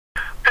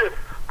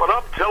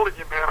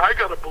I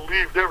got to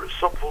believe there is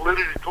some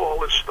validity to all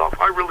this stuff.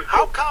 I really do.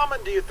 How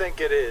common do you think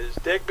it is,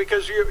 Dick?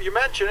 Because you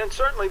mentioned, and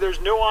certainly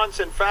there's nuance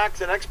and facts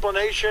and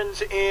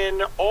explanations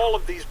in all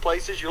of these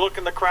places. You look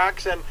in the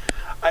cracks, and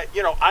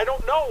I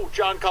don't know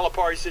John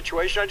Calipari's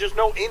situation. I just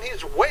know in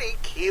his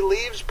wake, he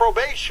leaves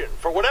probation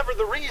for whatever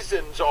the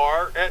reasons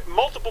are at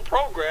multiple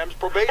programs.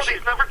 Probation. But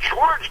he's never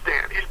charged,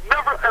 Dan. He's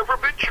never, ever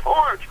been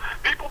charged.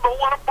 People don't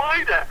want to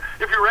buy that.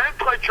 If you're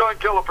anti-John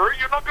Calipari,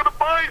 you're not going to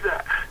buy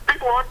that.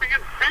 People aren't being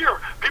fair.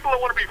 People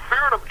that want to be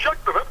fair and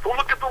objective have to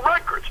look at the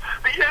records.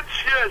 The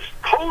NCAA has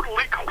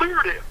totally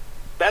cleared him.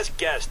 Best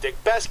guess,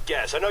 Dick. Best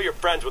guess. I know you're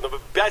friends with him,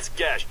 but best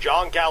guess.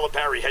 John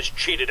Calipari has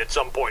cheated at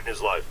some point in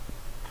his life.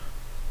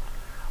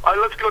 All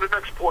right, let's go to the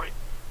next point.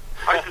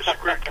 I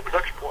disagree with the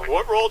next point.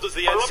 What role does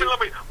the NCAA... Let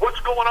me. What's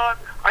going on?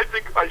 I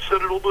think I said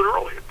it a little bit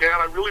earlier, Dan.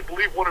 I really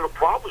believe one of the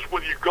problems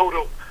when you go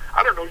to,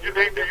 I don't know, you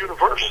name the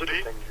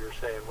university. Things you're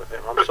saying with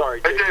him. I'm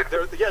sorry, Dick.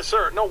 Yes,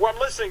 sir. No, I'm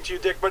listening to you,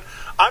 Dick, but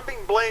I'm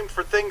being blamed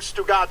for things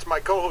Stugatz, my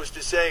co-host,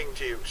 is saying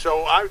to you.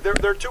 So there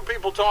are two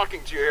people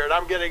talking to you here, and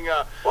I'm getting...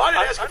 well, I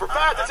didn't ask you for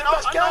facts. That's the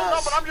best guess. No,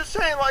 but I'm just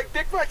saying, like,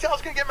 Dick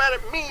Vitale's going to get mad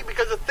at me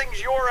because of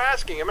things you're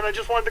asking him, and I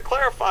just wanted to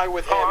clarify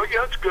with him. Oh,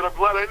 yeah, that's good. I'm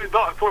glad I didn't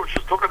know. I thought I was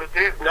just talking to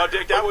Dan. No,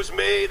 Dick, that was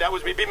me. That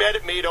was me. Be mad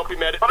at me. Don't be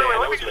mad at Dan. Anyway,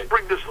 let me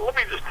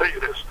just tell you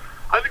this.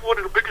 I think one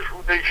of the biggest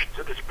ruinations,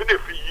 and it's been there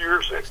for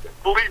years, and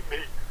believe me,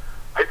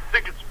 I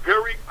think it's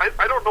very...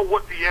 I don't know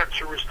what the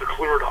answer is to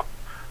clear it up,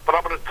 but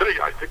I'm going to tell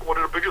you, I think one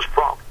of the biggest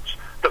problems,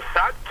 the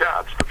fat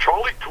cats, the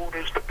Charlie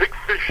Tunas, the big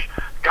fish,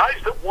 guys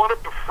that want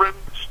to befriend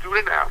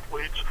student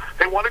athletes,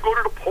 they want to go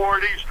to the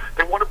parties,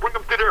 they want to bring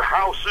them to their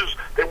houses,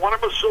 they want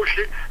them to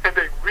associate, and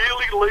they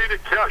really lay the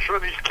cash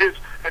on these kids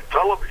and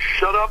tell them,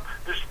 shut up,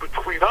 this is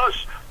between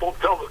us, don't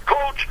tell the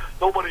coach,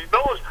 nobody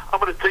knows, I'm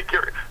going to take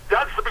care of it.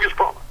 That's the biggest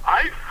problem.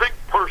 I think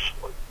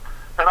personally,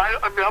 and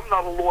I mean, I'm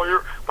not a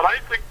lawyer, but I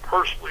think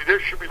personally there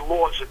should be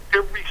laws in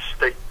every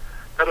state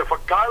that if a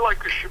guy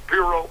like a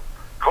Shapiro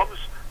comes,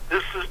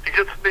 he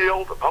gets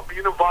nailed about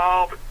being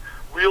involved and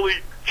really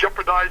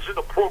jeopardizing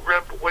the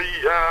program the way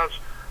he has,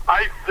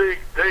 I think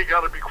they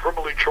got to be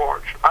criminally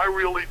charged. I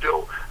really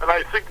do. And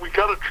I think we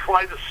got to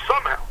try this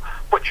somehow.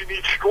 But you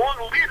need strong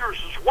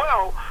leaders as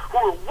well who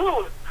are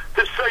willing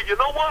to say, you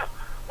know what?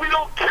 We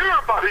don't care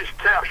about his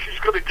cash he's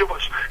going to give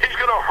us. He's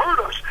going to hurt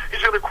us.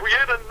 He's going to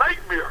create a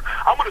nightmare.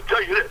 I'm going to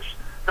tell you this.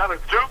 Down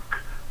at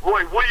Duke,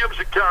 Roy Williams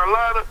at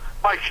Carolina,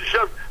 Mike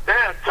Krzyzewski, they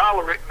ain't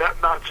tolerating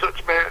that nonsense,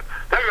 man.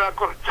 They're not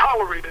going to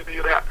tolerate any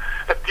of that.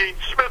 And Dean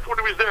Smith,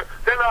 when he was there,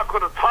 they're not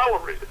going to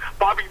tolerate it.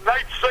 Bobby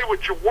Knight, say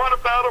what you want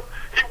about him,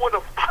 he wouldn't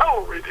have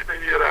tolerated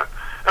any of that.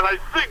 And I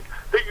think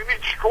that you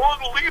need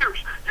strong leaders.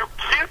 You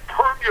can't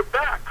turn your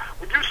back.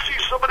 When you see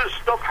some of this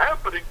stuff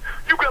happening,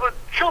 you got to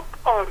jump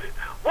on it.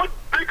 What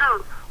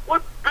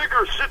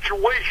bigger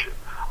situation?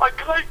 A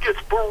guy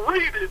gets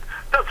berated.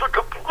 That's a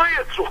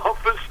compliance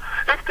office.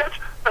 If that's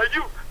now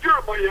you're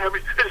in Miami.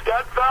 Is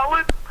that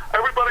valid?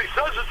 Everybody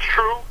says it's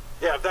true.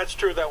 Yeah, if that's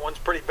true, that one's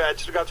pretty bad.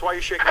 So that's why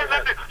you're shaking your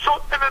head.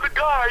 And then the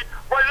guy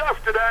right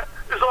after that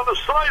is on the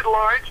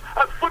sidelines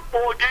at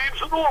football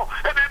games and all,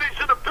 and then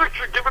he's in a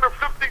picture giving her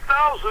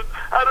 $50,000.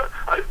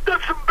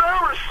 That's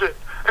embarrassing.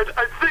 And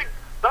I think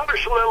Donna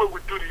Shalala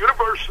would do the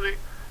university,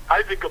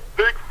 I think, a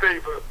big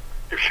favor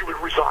if she would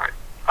resign.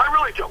 I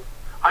really do.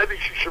 I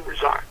think she should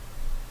resign.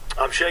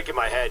 I'm shaking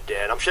my head,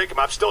 Dan. I'm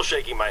still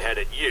shaking my head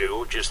at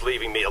you, just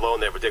leaving me alone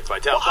there with Dick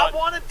Vitale. Well, I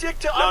wanted Dick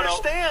to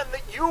understand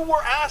that you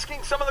were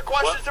asking some of the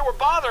questions that were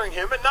bothering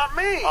him and not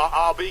me.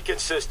 I'll be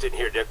consistent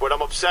here, Dick. What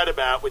I'm upset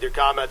about with your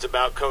comments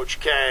about Coach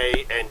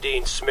K and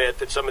Dean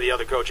Smith and some of the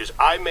other coaches,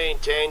 I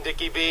maintain,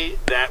 Dickie V,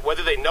 that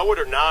whether they know it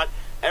or not,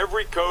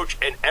 every coach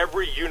and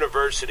every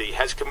university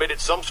has committed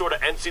some sort of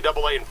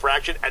NCAA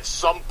infraction at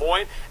some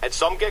point, and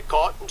some get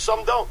caught and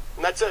some don't.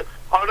 And that's it.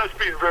 Oh, that's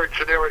being very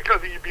generic. I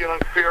think you're being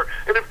unfair.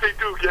 And if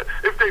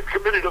they've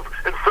committed an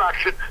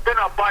infraction, they're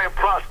not buying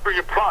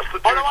prostitutes.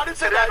 Oh, no, I didn't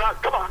say that.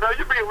 Come on, now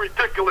you're being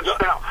ridiculous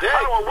now. Dick.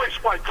 I don't want to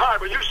waste my time.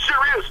 Are you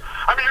serious?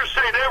 I mean, you're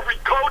saying every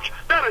coach?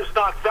 That is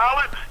not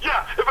valid.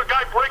 Yeah, if a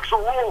guy breaks a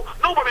rule,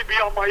 nobody be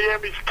on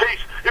Miami's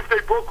case if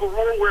they broke a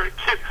rule where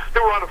they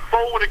were on a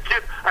phone with a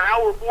kid an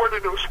hour more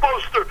than they were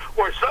supposed to,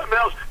 or something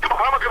else. Come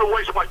on, I'm not going to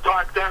waste my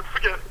time, Dan.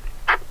 Forget it.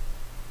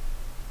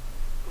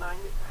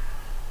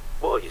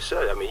 Well, you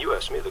said, you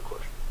asked me the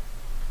question.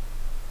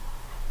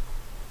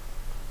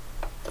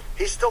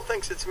 He still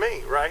thinks it's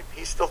me, right?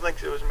 He still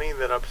thinks it was me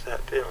that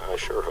upset him. I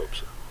sure hope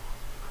so.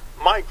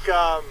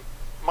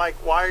 Mike,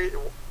 why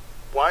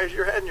is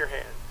your head in your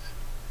hands?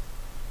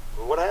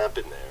 What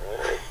happened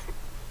there?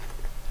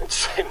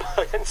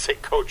 I didn't say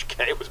Coach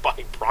K was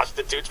buying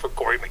prostitutes for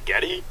Corey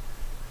Maggette.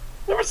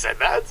 Never said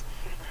that.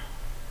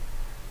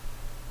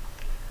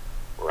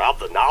 Or Al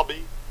the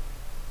Nobby.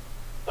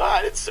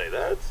 I didn't say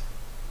that.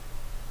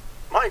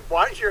 Mike,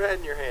 why is your head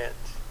in your hands?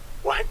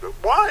 What?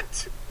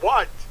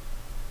 What?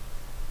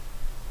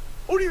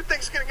 Who do you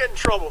think's going to get in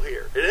trouble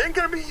here? It ain't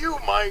going to be you,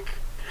 Mike.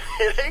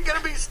 It ain't going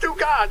to be Stu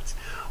Gotts.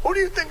 Who do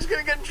you think's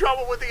going to get in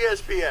trouble with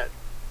ESPN?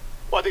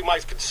 Well, I think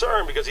Mike's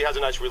concerned because he has a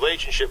nice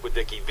relationship with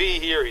Dickie V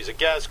here. He's a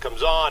guest,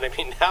 comes on. I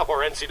mean, now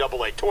our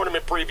NCAA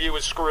tournament preview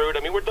is screwed. I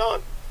mean, we're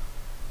done.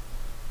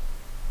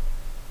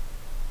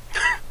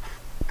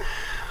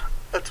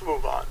 Let's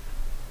move on.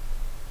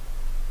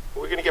 What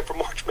are we going to get from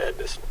March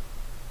Madness?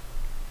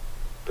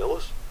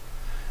 Billis?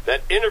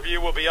 That interview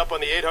will be up on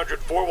the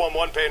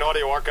 800-411 pay and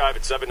audio archive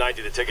at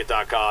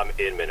 790theticket.com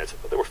in minutes.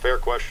 But they were fair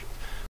questions.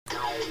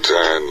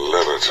 Dan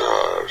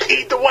LeBatard.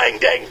 Eat the wang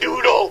dang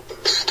doodle.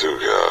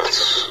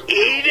 Stugatz.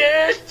 Eat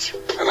it.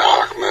 And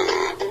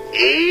Hockman.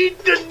 Eat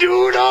the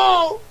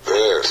doodle.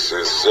 This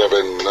is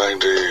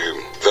 790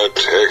 The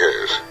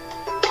Ticket.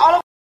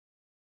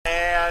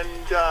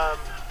 And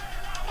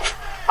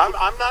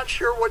I'm not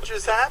sure what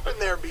just happened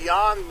there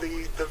beyond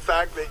the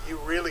fact that you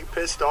really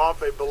pissed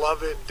off a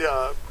beloved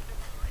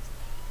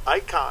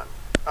icon.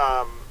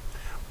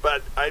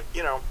 But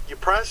you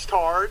pressed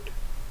hard.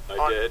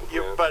 I did.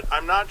 But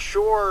I'm not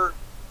sure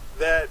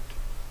that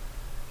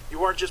you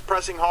weren't just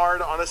pressing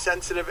hard on a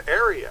sensitive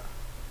area.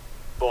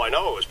 Well, I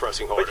know it was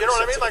pressing hard. But you know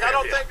what I mean? Like, I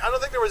don't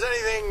think there was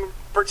anything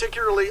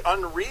particularly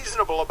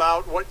unreasonable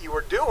about what you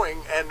were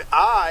doing. And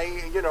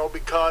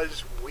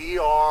because we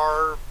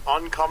are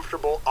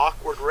uncomfortable,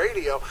 awkward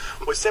radio,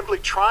 was simply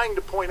trying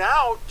to point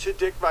out to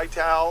Dick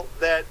Vitale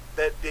that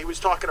he was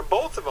talking to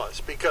both of us,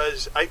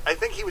 because I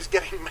think he was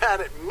getting mad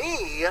at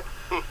me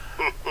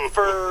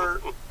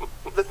for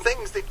the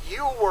things that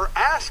you were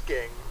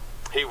asking.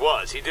 He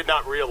was. He did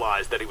not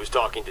realize that he was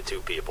talking to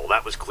two people.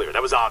 That was clear.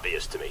 That was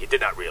obvious to me. He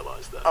did not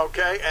realize that.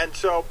 Okay, and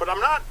so, but I'm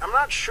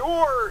not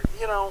sure,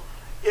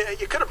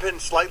 you could have been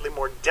slightly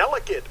more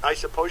delicate, I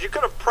suppose. You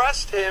could have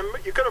pressed him.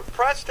 You could have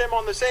pressed him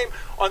on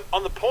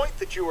the point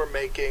that you were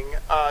making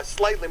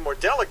slightly more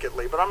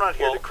delicately. But I'm not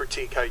here to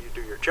critique how you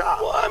do your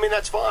job. Well, I mean,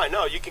 that's fine.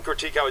 No, you can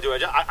critique how I do my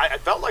job. I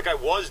felt like I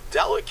was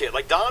delicate.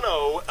 Like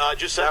Dono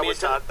just sent me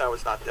that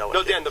was not delicate.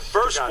 No, Dan, the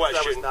first question.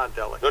 That was not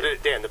delicate. No,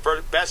 Dan,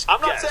 the best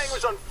I'm not guess. saying it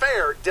was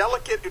unfair.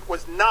 Delicate, it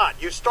was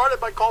not. You started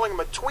by calling him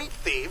a tweet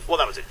thief. Well,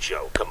 that was a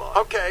joke. Come on.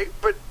 Okay,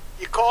 but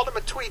you called him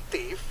a tweet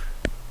thief.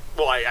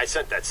 Well, I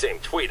sent that same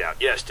tweet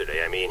out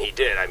yesterday. I mean, he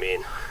did. I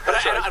mean, but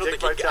I don't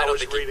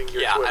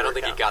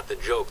think he got the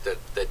joke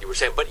that you were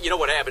saying. But you know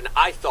what happened?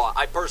 I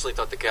personally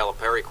thought the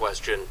Calipari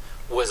question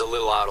was a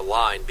little out of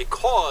line,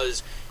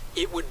 because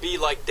it would be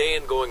like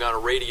Dan going on a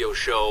radio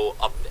show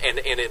and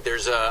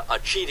there's a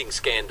cheating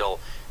scandal,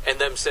 and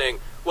them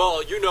saying,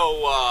 well,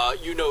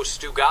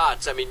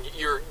 Stugatz. I mean,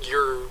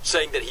 you're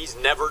saying that he's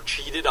never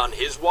cheated on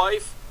his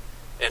wife.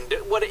 And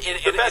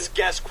the best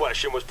guess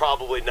question was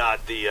probably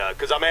not the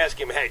because I'm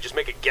asking him, hey, just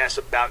make a guess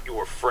about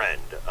your friend.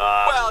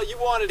 Well, you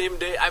wanted him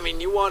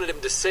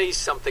to say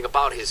something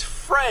about his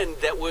friend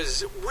that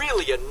was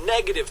really a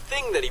negative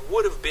thing that he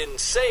would have been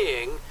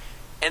saying,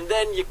 and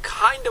then you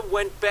kind of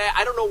went back.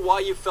 I don't know why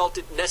you felt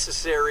it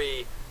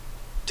necessary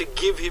to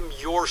give him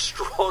your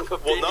strong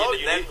opinion. Well, no,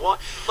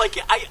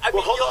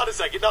 hold on a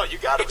second. No, you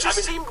got to. It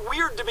just seemed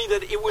weird to me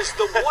that it was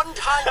the one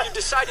time you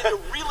decided to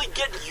really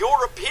get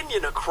your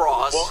opinion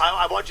across. Well,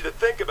 I want you to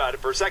think about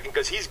it for a second,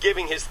 because he's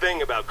giving his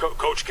thing about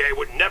Coach K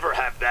would never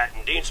have that,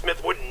 and Dean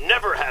Smith would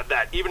never have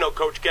that, even though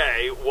Coach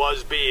K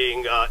was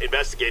being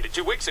investigated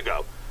 2 weeks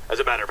ago. As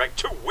a matter of fact,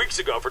 2 weeks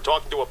ago for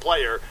talking to a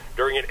player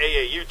during an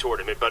AAU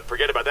tournament, but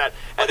forget about that.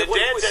 And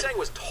what he was saying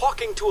was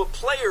talking to a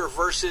player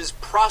versus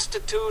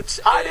prostitutes.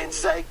 I didn't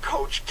say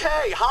Coach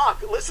K.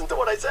 Hawk, listen to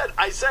what I said.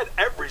 I said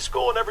every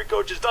school and every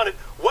coach has done it.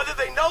 Whether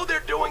they know they're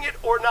doing it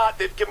or not,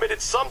 they've committed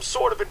some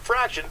sort of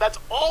infraction. That's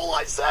all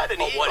I said. And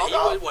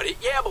but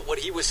what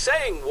he was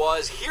saying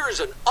was, here's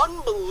an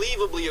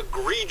unbelievably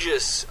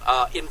egregious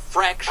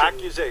infraction,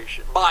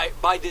 accusation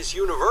by this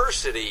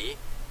university.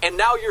 And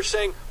now you're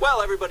saying,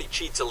 well, everybody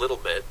cheats a little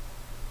bit.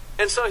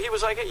 And so he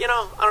was like, I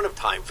don't have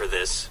time for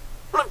this.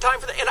 I don't have time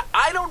for that. And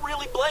I don't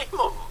really blame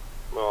him.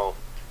 Well,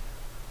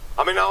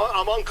 I mean,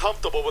 I'm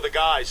uncomfortable with a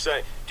guy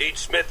saying Dean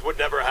Smith would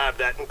never have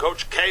that and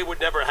Coach K would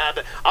never have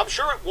that. I'm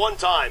sure at one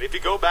time, if you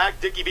go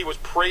back, Dickie V was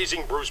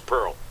praising Bruce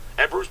Pearl.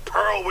 And Bruce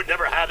Pearl would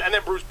never have, and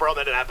then Bruce Pearl,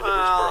 then it happened to Bruce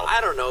Pearl.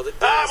 I don't know.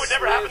 That would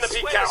never happen to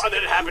Pete Carroll, and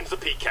then it happens to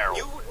Pete Carroll.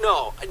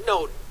 No.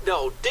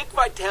 Dick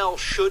Vitale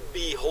should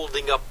be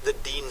holding up the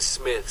Dean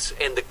Smiths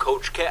and the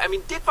Coach K. I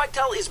mean, Dick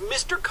Vitale is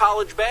Mr.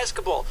 College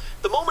Basketball.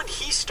 The moment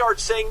he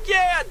starts saying,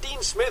 yeah,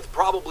 Dean Smith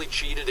probably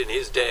cheated in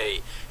his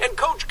day, and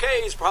Coach K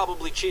is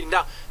probably cheating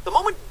now, the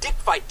moment Dick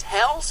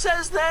Vitale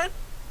says that,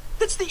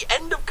 that's the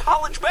end of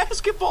college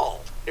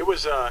basketball. It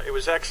was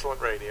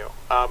excellent radio.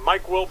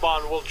 Mike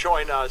Wilbon will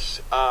join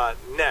us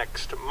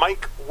next.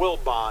 Mike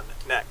Wilbon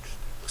next.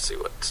 Let's see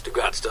what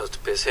Stugatz does to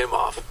piss him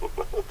off.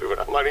 Dude,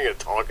 I'm not even going to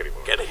talk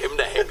anymore. Get him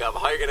to hang up.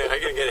 How are you going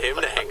to get him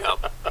to hang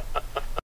up?